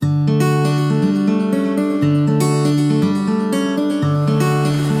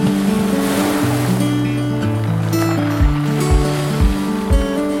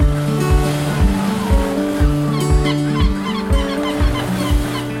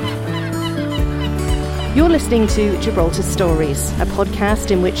You're listening to Gibraltar Stories, a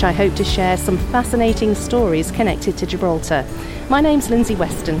podcast in which I hope to share some fascinating stories connected to Gibraltar. My name's Lindsay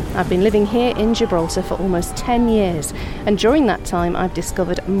Weston. I've been living here in Gibraltar for almost 10 years, and during that time I've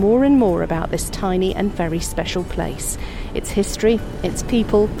discovered more and more about this tiny and very special place. Its history, its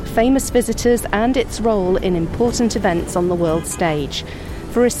people, famous visitors, and its role in important events on the world stage.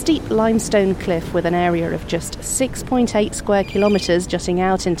 For a steep limestone cliff with an area of just 6.8 square kilometres jutting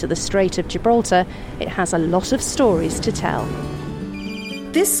out into the Strait of Gibraltar, it has a lot of stories to tell.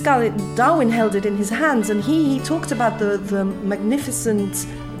 This skull, Darwin held it in his hands, and he talked about the magnificent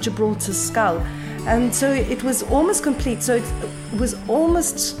Gibraltar skull. And so it was almost complete, so it was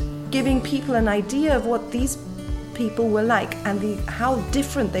almost giving people an idea of what these people were like and how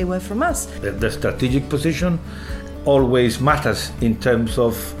different they were from us. The strategic position always matters in terms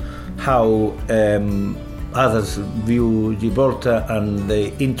of how others view Gibraltar and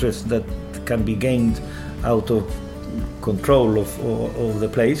the interest that can be gained out of control of the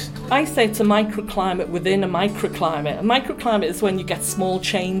place. I say it's a microclimate within a microclimate. A microclimate is when you get small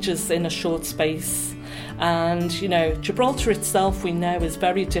changes in a short space. And, you know, Gibraltar itself, we know, is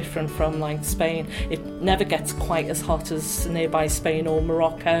very different from, like, Spain. It never gets quite as hot as nearby Spain or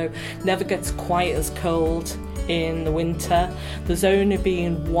Morocco, never gets quite as cold in the winter. There's only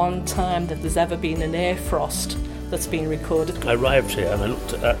been one time that there's ever been an air frost that's been recorded. I arrived here and I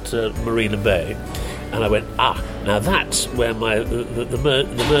looked at Marina Bay and I went, now that's where the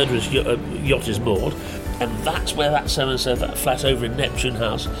murderer's yacht is moored, and that's where that so-and-so, that flat over in Neptune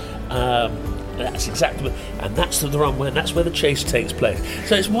House, that's exactly, and that's the runway, and that's where the chase takes place.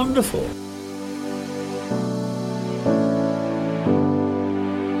 So it's wonderful.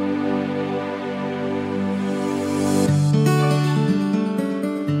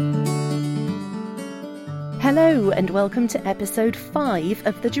 Hello and welcome to episode 5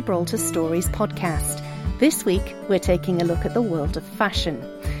 of the Gibraltar Stories podcast. This week we're taking a look at the world of fashion.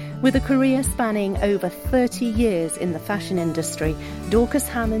 With a career spanning over 30 years in the fashion industry, Dorcas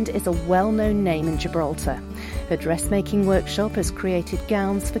Hammond is a well-known name in Gibraltar. Her dressmaking workshop has created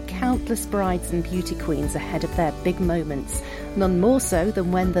gowns for countless brides and beauty queens ahead of their big moments, none more so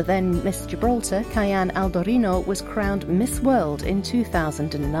than when the then Miss Gibraltar, Cayenne Aldorino, was crowned Miss World in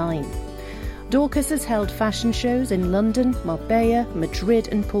 2009. Dorcas has held fashion shows in London, Marbella, Madrid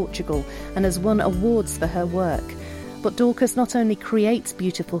and Portugal, and has won awards for her work. But Dorcas not only creates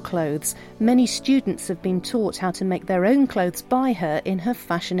beautiful clothes, many students have been taught how to make their own clothes by her in her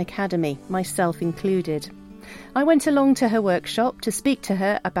fashion academy, myself included. I went along to her workshop to speak to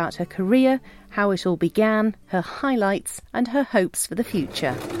her about her career, how it all began, her highlights and her hopes for the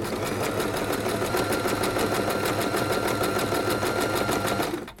future.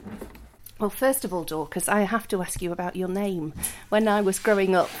 Well, first of all, Dorcas, I have to ask you about your name. When I was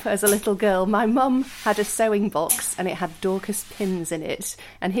growing up as a little girl, my mum had a sewing box and it had Dorcas pins in it.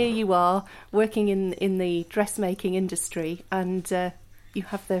 And here you are, working in the dressmaking industry, and you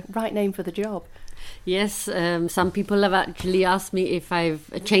have the right name for the job. Yes, some people have actually asked me if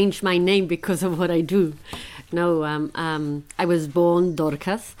I've changed my name because of what I do. No, I was born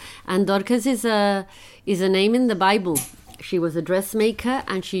Dorcas, and Dorcas is a name in the Bible. She was a dressmaker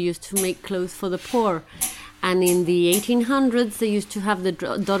and she used to make clothes for the poor. And in the 1800s, they used to have the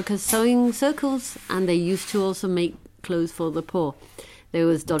Dorcas sewing circles, and they used to also make clothes for the poor. There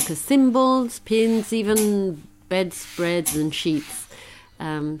was Dorcas thimbles, pins, even bedspreads and sheets.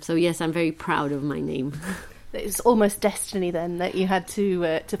 So yes, I'm very proud of my name. It's almost destiny then that you had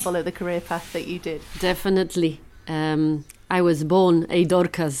to follow the career path that you did. Definitely. I was born a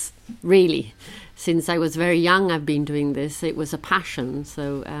Dorcas, really. Since I was very young, I've been doing this. It was a passion,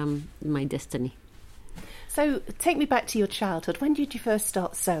 so my destiny. So take me back to your childhood. When did you first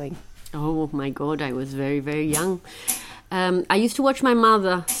start sewing? Oh my God, I was very, very young. I used to watch my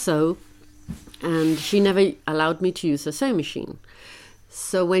mother sew, and she never allowed me to use a sewing machine.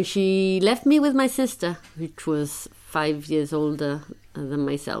 So when she left me with my sister, which was 5 years older than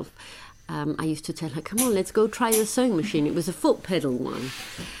myself, I used to tell her, come on, let's go try the sewing machine. It was a foot pedal one.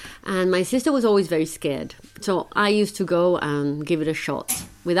 And my sister was always very scared. So I used to go and give it a shot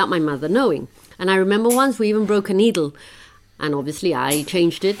without my mother knowing. And I remember once we even broke a needle. And obviously I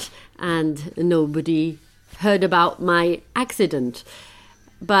changed it and nobody heard about my accident.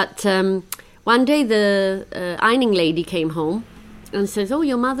 But one day the ironing lady came home and says, oh,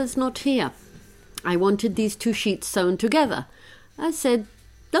 your mother's not here. I wanted these 2 sheets sewn together. I said,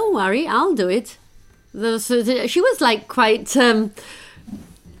 don't worry, I'll do it. She was like quite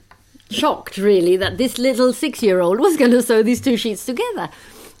shocked, really, that this little 6-year-old was going to sew these 2 sheets together.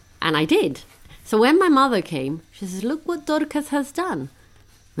 And I did. So when my mother came, she says, look what Dorcas has done.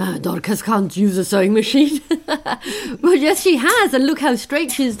 Dorcas can't use a sewing machine. Well, yes, she has, and look how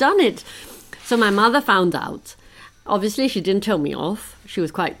straight she's done it. So my mother found out. Obviously, she didn't tell me off. She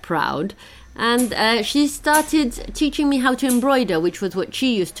was quite proud. And she started teaching me how to embroider, which was what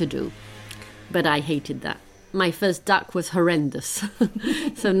she used to do. But I hated that. My first duck was horrendous.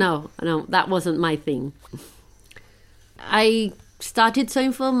 So no, that wasn't my thing. I started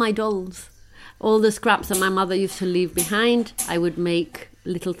sewing for my dolls. All the scraps that my mother used to leave behind, I would make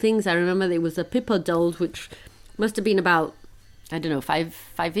little things. I remember there was a Pippa doll, which must have been about,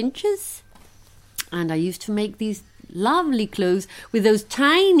 5 inches. And I used to make these lovely clothes with those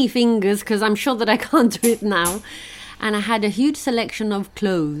tiny fingers, because I'm sure that I can't do it now. And I had a huge selection of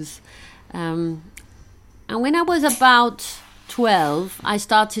clothes. And when I was about 12, I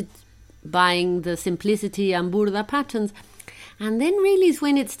started buying the Simplicity and Burda patterns. And then really is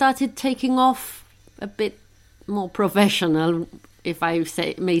when it started taking off a bit more professional, if I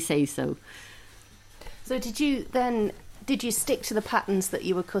may say so. So did you stick to the patterns that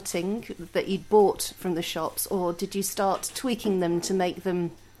you were cutting, that you'd bought from the shops, or did you start tweaking them to make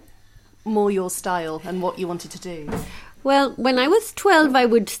them more your style and what you wanted to do? Well, when I was 12, I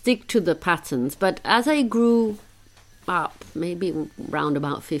would stick to the patterns. But as I grew up, maybe around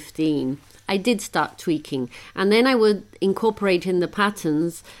about 15, I did start tweaking. And then I would incorporate in the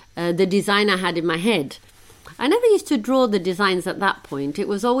patterns the design I had in my head. I never used to draw the designs at that point. It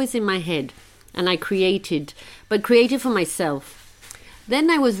was always in my head. And I created for myself.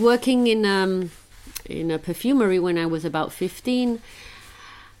 Then I was working in a perfumery when I was about 15.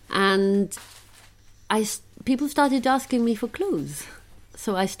 And people started asking me for clothes.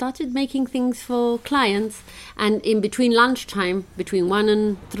 So I started making things for clients. And in between lunchtime, between 1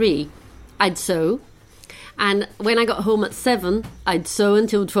 and 3, I'd sew. And when I got home at 7, I'd sew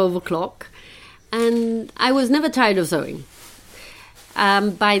until 12 o'clock. And I was never tired of sewing.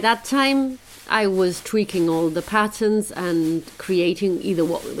 By that time, I was tweaking all the patterns and creating either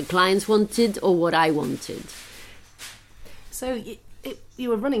what the clients wanted or what I wanted. So you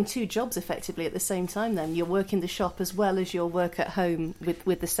were running 2 jobs effectively at the same time then. Your work in the shop as well as your work at home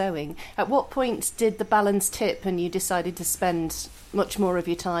with the sewing. At what point did the balance tip and you decided to spend much more of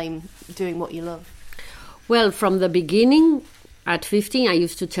your time doing what you love? Well, from the beginning, at 15, I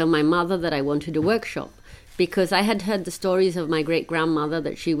used to tell my mother that I wanted a workshop, because I had heard the stories of my great-grandmother,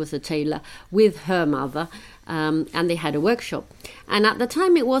 that she was a tailor with her mother, and they had a workshop. And at the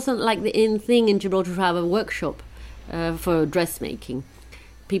time, it wasn't like the in thing in Gibraltar to have a workshop for dressmaking.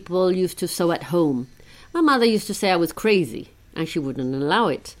 People used to sew at home. My mother used to say I was crazy, and she wouldn't allow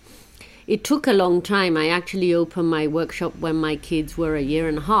it. It took a long time. I actually opened my workshop when my kids were 1.5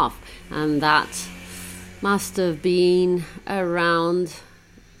 years, and that must have been around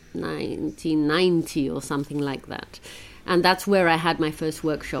 1990 or something like that. And that's where I had my first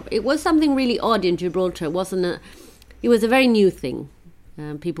workshop. It was something really odd in Gibraltar. It was a very new thing.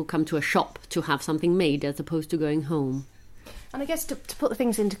 People come to a shop to have something made as opposed to going home. And I guess to put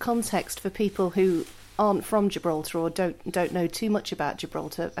things into context for people who aren't from Gibraltar or don't know too much about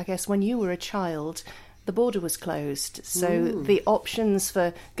Gibraltar, I guess when you were a child, the border was closed. So the options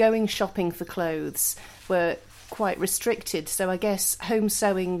for going shopping for clothes were quite restricted. So I guess home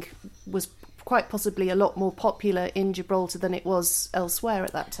sewing was quite possibly a lot more popular in Gibraltar than it was elsewhere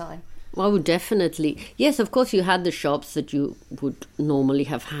at that time. Oh, definitely. Yes, of course you had the shops that you would normally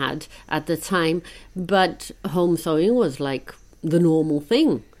have had at the time, but home sewing was like the normal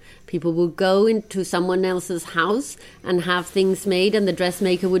thing. People would go into someone else's house and have things made, and the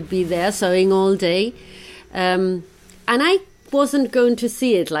dressmaker would be there sewing all day. And I wasn't going to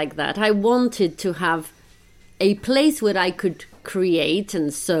see it like that. I wanted to have a place where I could create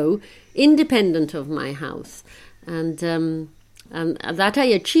and sew independent of my house. And that I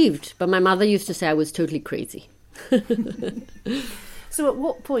achieved. But my mother used to say I was totally crazy. So at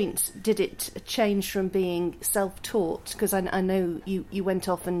what point did it change from being self-taught? Because I know you went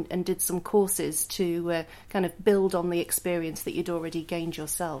off and did some courses to kind of build on the experience that you'd already gained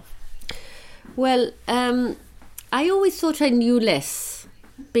yourself. Well, I always thought I knew less,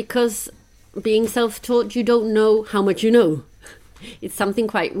 because being self-taught, you don't know how much you know. It's something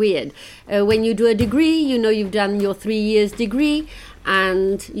quite weird. When you do a degree, you know you've done your 3 years degree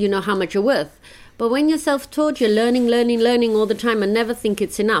and you know how much you're worth. But when you're self-taught, you're learning all the time and never think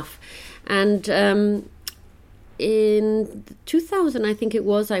it's enough. And in 2000, I think it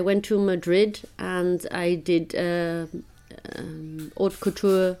was, I went to Madrid and I did haute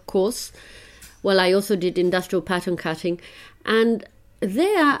couture course. Well, I also did industrial pattern cutting. And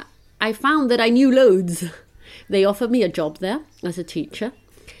there I found that I knew loads. They offered me a job there as a teacher.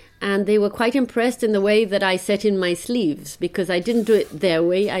 And they were quite impressed in the way that I set in my sleeves, because I didn't do it their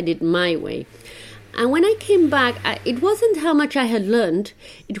way, I did my way. And when I came back, it wasn't how much I had learned,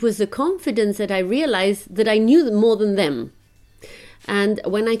 it was the confidence that I realized that I knew more than them. And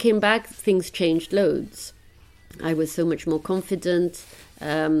when I came back, things changed loads. I was so much more confident.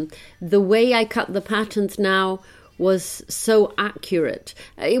 The way I cut the patterns now was so accurate.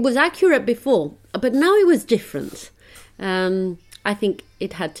 It was accurate before, but now it was different. I think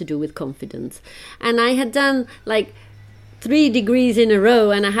it had to do with confidence. And I had done like 3 degrees in a row,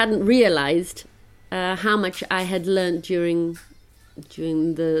 and I hadn't realized how much I had learned during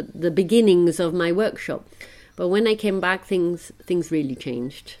the beginnings of my workshop. But when I came back, things really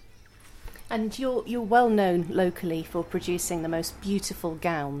changed. And you're well known locally for producing the most beautiful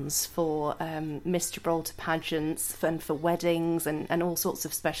gowns for Miss Gibraltar pageants and for weddings and all sorts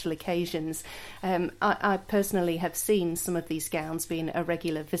of special occasions. I personally have seen some of these gowns, being a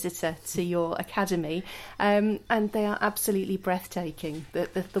regular visitor to your academy, and they are absolutely breathtaking,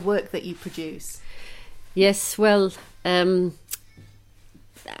 the work that you produce. Yes, well, I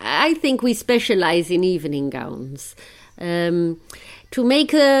think we specialise in evening gowns. To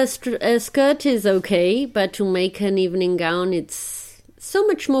make a skirt is okay, but to make an evening gown, it's so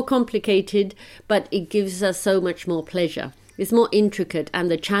much more complicated, but it gives us so much more pleasure. It's more intricate,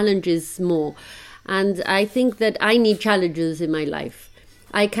 and the challenge is more. And I think that I need challenges in my life.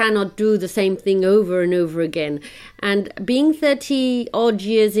 I cannot do the same thing over and over again. And being 30 odd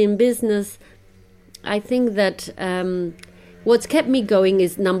years in business, I think that what's kept me going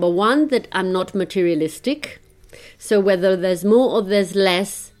is, number one, that I'm not materialistic. So whether there's more or there's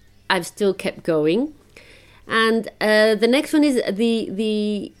less, I've still kept going. And the next one is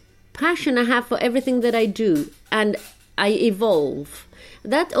the passion I have for everything that I do, and I evolve.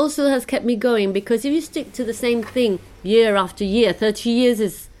 That also has kept me going, because if you stick to the same thing year after year, 30 years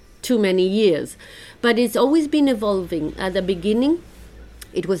is too many years. But it's always been evolving. At the beginning,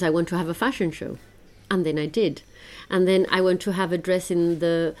 it was I want to have a fashion show. And then I did. And then I want to have a dress in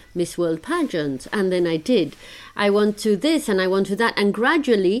the Miss World pageant. And then I did. I want to this and I want to that. And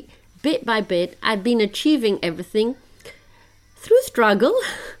gradually, bit by bit, I've been achieving everything through struggle,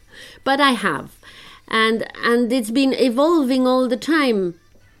 but I have. And it's been evolving all the time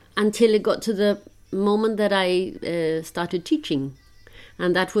until it got to the moment that I started teaching.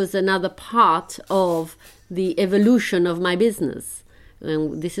 And that was another part of the evolution of my business.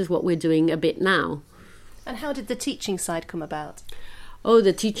 And this is what we're doing a bit now. And how did the teaching side come about? Oh,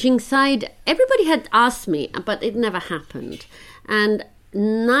 the teaching side, everybody had asked me, but it never happened. And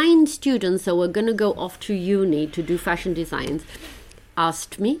 9 students that were going to go off to uni to do fashion designs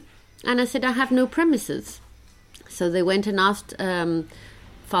asked me, and I said, I have no premises. So they went and asked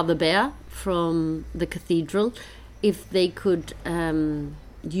Father Bear from the cathedral if they could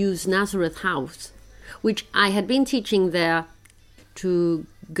use Nazareth House, which I had been teaching there to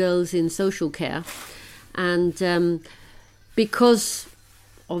girls in social care. And because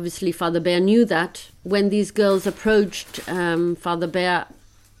obviously Father Bear knew that, when these girls approached Father Bear,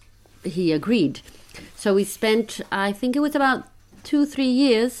 he agreed. So we spent, I think it was about 2-3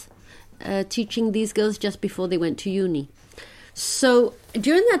 years teaching these girls just before they went to uni. So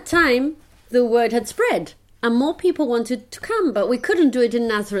during that time, the word had spread and more people wanted to come, but we couldn't do it in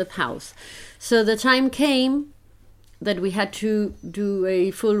Nazareth House. So the time came that we had to do a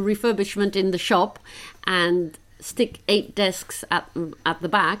full refurbishment in the shop and stick 8 desks at the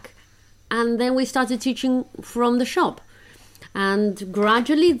back. And then we started teaching from the shop. And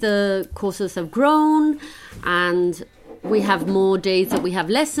gradually the courses have grown, and we have more days that we have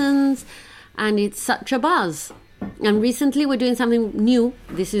lessons, and it's such a buzz. And recently we're doing something new.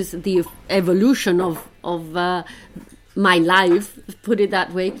 This is the evolution of my life, put it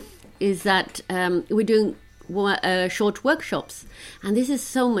that way, is that we're doing short workshops, and this is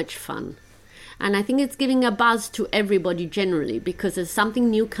so much fun. And I think it's giving a buzz to everybody generally, because there's something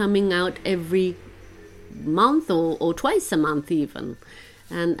new coming out every month or twice a month even,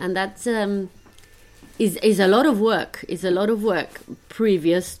 and that's is a lot of work. Is a lot of work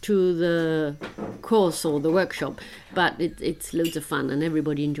previous to the course or the workshop, but it's loads of fun and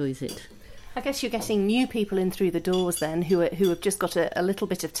everybody enjoys it. I guess you're getting new people in through the doors then, who have just got a little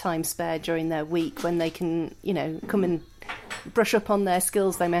bit of time spare during their week when they can, come and brush up on their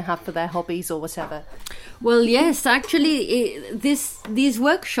skills they may have for their hobbies or whatever. Well, yes, actually, these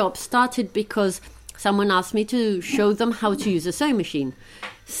workshops started because someone asked me to show them how to use a sewing machine.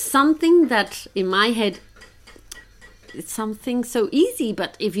 Something that, in my head, it's something so easy,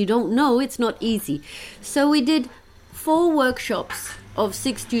 but if you don't know, it's not easy. So we did 4 workshops of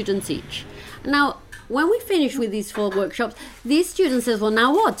 6 students each. Now, when we finished with these 4 workshops, these students says, well,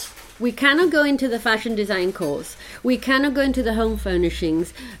 now what? We cannot go into the fashion design course. We cannot go into the home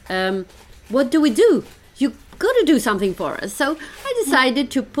furnishings. What do we do? You got to do something for us. So I decided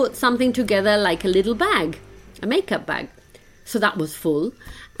to put something together like a little bag, a makeup bag. So that was full.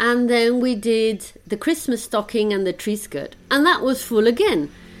 And then we did the Christmas stocking and the tree skirt. And that was full again.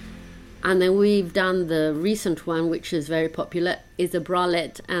 And then we've done the recent one, which is very popular, is a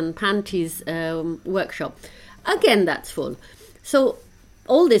bralette and panties workshop. Again, that's full. So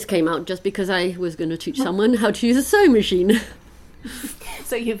all this came out just because I was going to teach someone how to use a sewing machine.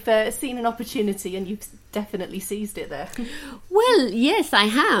 So you've seen an opportunity and you've definitely seized it there. Well, yes, I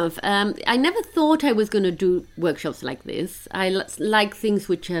have. I never thought I was going to do workshops like this. I like things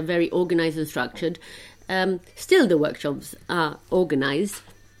which are very organised and structured. Still, the workshops are organised.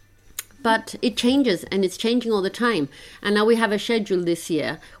 But it changes, and it's changing all the time. And now we have a schedule this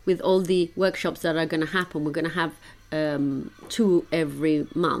year with all the workshops that are going to happen. We're going to have 2 every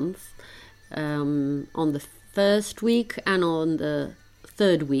month on the first week and on the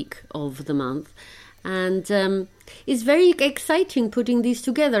 3rd week of the month. And it's very exciting putting these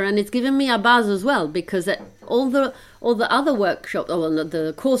together, and it's given me a buzz as well, because all the other workshops,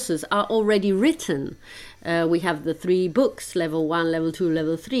 the courses are already written. We have the 3 books, level 1, level 2,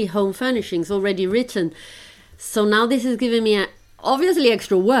 level 3, home furnishings already written. So now this is giving me obviously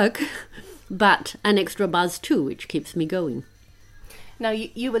extra work, but an extra buzz too, which keeps me going. Now,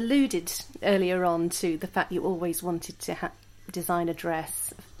 you alluded earlier on to the fact you always wanted to design a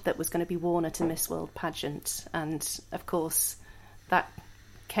dress that was going to be worn at a Miss World pageant. And, of course, that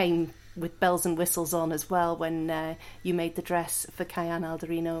came with bells and whistles on as well when you made the dress for Cayenne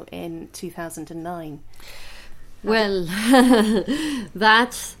Alderino in 2009. Well,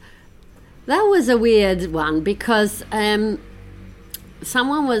 that was a weird one, because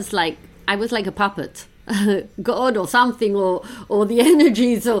someone was like, I was like a puppet. God or something, or the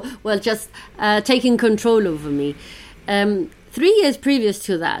energies, or just taking control over me. 3 years previous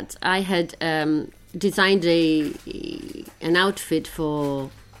to that, I had designed an outfit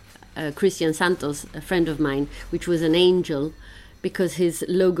for Christian Santos, a friend of mine, which was an angel, because his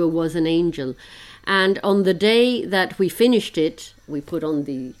logo was an angel. And on the day that we finished it, we put on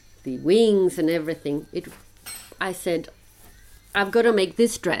the wings and everything. I said, I've got to make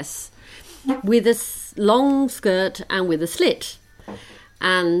this dress with a long skirt and with a slit.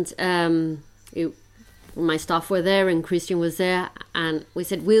 And my staff were there and Christian was there, and we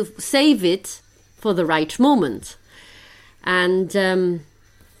said, we'll save it for the right moment. And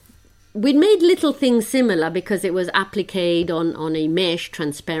we'd made little things similar, because it was appliqued on a mesh,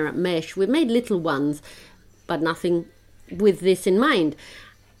 transparent mesh. We made little ones, but nothing with this in mind.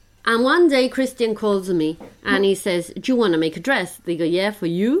 And one day Christian calls me and he says, do you want to make a dress? They go, yeah, for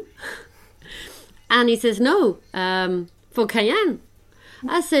you? And he says, no, for Cayenne.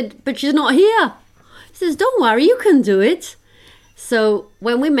 I said, but she's not here. He says, don't worry, you can do it. So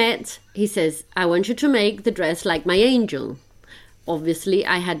when we met, he says, I want you to make the dress like my angel. Obviously,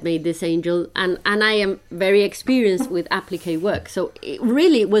 I had made this angel, and I am very experienced with applique work. So it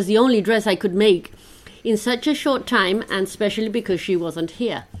was the only dress I could make in such a short time, and especially because she wasn't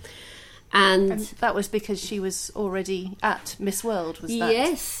here. And that was because she was already at Miss World, was that?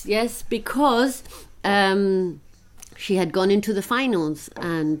 Yes, because she had gone into the finals,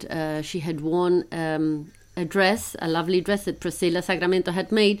 and she had worn a dress, a lovely dress that Priscilla Sacramento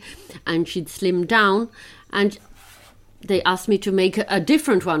had made, and she'd slimmed down, and they asked me to make a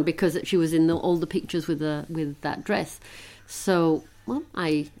different one because she was in all the pictures with that dress. So, well,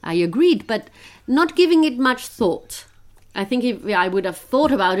 I agreed, but not giving it much thought. I think if I would have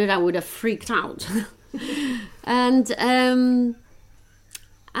thought about it, I would have freaked out. And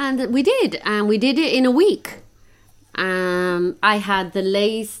we did it in a week. I had the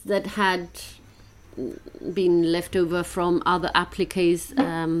lace that had been left over from other appliques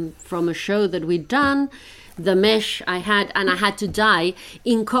from a show that we'd done. The mesh I had to dye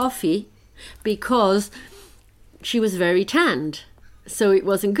in coffee because she was very tanned, so it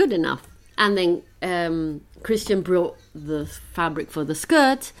wasn't good enough. And then Christian brought the fabric for the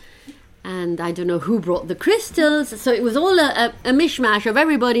skirt, and I don't know who brought the crystals, so it was all a mishmash of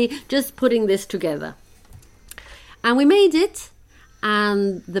everybody just putting this together. And we made it,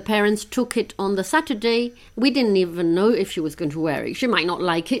 and the parents took it on the Saturday. We didn't even know if she was going to wear it. She might not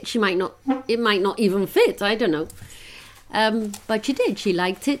like it. It might not even fit. I don't know. But she did. She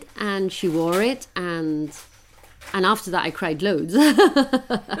liked it, and she wore it, and after that I cried loads.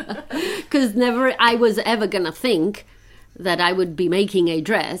 Because never I was ever going to think that I would be making a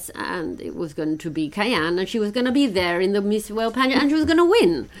dress, and it was going to be Cayenne, and she was going to be there in the Miss World pageant, and she was going to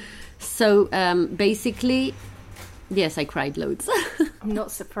win. So basically, yes, I cried loads. I'm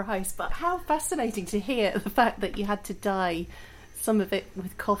not surprised, but how fascinating to hear the fact that you had to dye some of it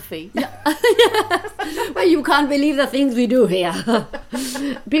with coffee. Well, you can't believe the things we do here.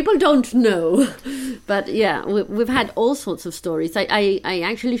 People don't know. But yeah, we've had all sorts of stories. I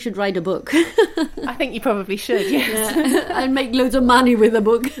actually should write a book. I think you probably should, yes. Yeah. I'll make loads of money with a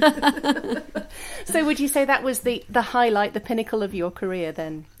book. So would you say that was the highlight, the pinnacle of your career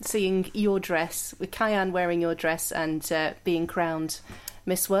then? Seeing your dress, with Kyan wearing your dress and being crowned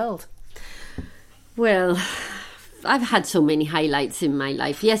Miss World? Well, I've had so many highlights in my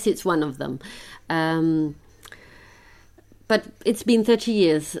life. Yes, it's one of them. But it's been 30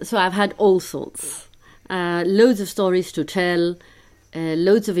 years, so I've had all sorts. Loads of stories to tell,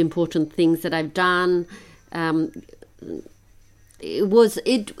 loads of important things that I've done. It was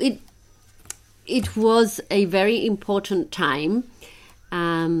a very important time.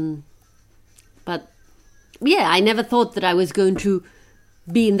 But yeah, I never thought that I was going to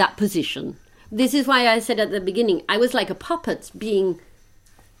be in that position. This is why I said at the beginning, I was like a puppet being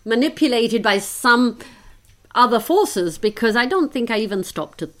manipulated by some other forces, because I don't think I even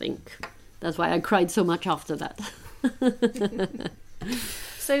stopped to think. That's why I cried so much after that.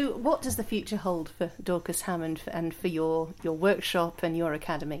 So what does the future hold for Dorcas Hammond and for your workshop and your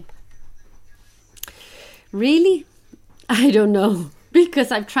academy? Really? I don't know,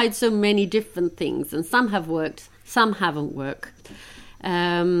 because I've tried so many different things, and some have worked, some haven't worked.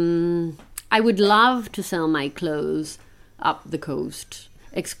 I would love to sell my clothes up the coast,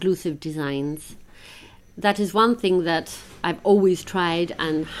 exclusive designs. That is one thing that I've always tried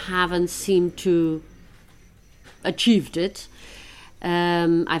and haven't seemed to achieved it.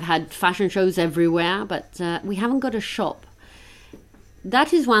 I've had fashion shows everywhere, but we haven't got a shop.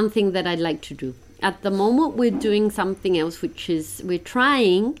 That is one thing that I'd like to do. At the moment, we're doing something else, which is we're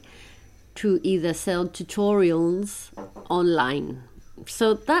trying to either sell tutorials online.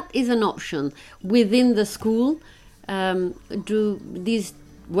 So that is an option. Within the school, do these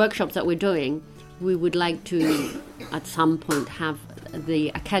workshops that we're doing, we would like to, at some point, have the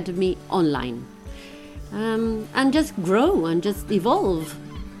academy online. And just grow and just evolve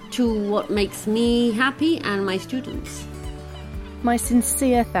to what makes me happy and my students. My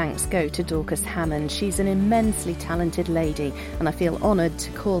sincere thanks go to Dorcas Hammond. She's an immensely talented lady, and I feel honoured to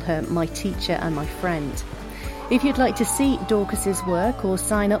call her my teacher and my friend. If you'd like to see Dorcas's work or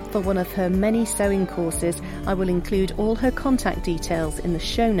sign up for one of her many sewing courses, I will include all her contact details in the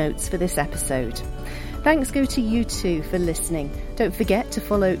show notes for this episode. Thanks go to you too for listening. Don't forget to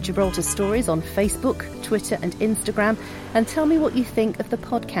follow Gibraltar Stories on Facebook, Twitter and Instagram, and tell me what you think of the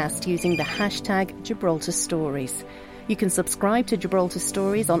podcast using the hashtag Gibraltar Stories. You can subscribe to Gibraltar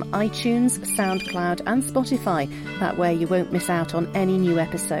Stories on iTunes, SoundCloud and Spotify. That way you won't miss out on any new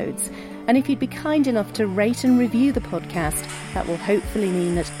episodes. And if you'd be kind enough to rate and review the podcast, that will hopefully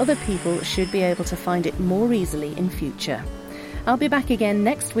mean that other people should be able to find it more easily in future. I'll be back again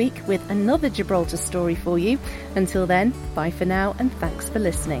next week with another Gibraltar story for you. Until then, bye for now and thanks for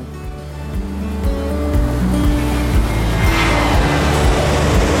listening.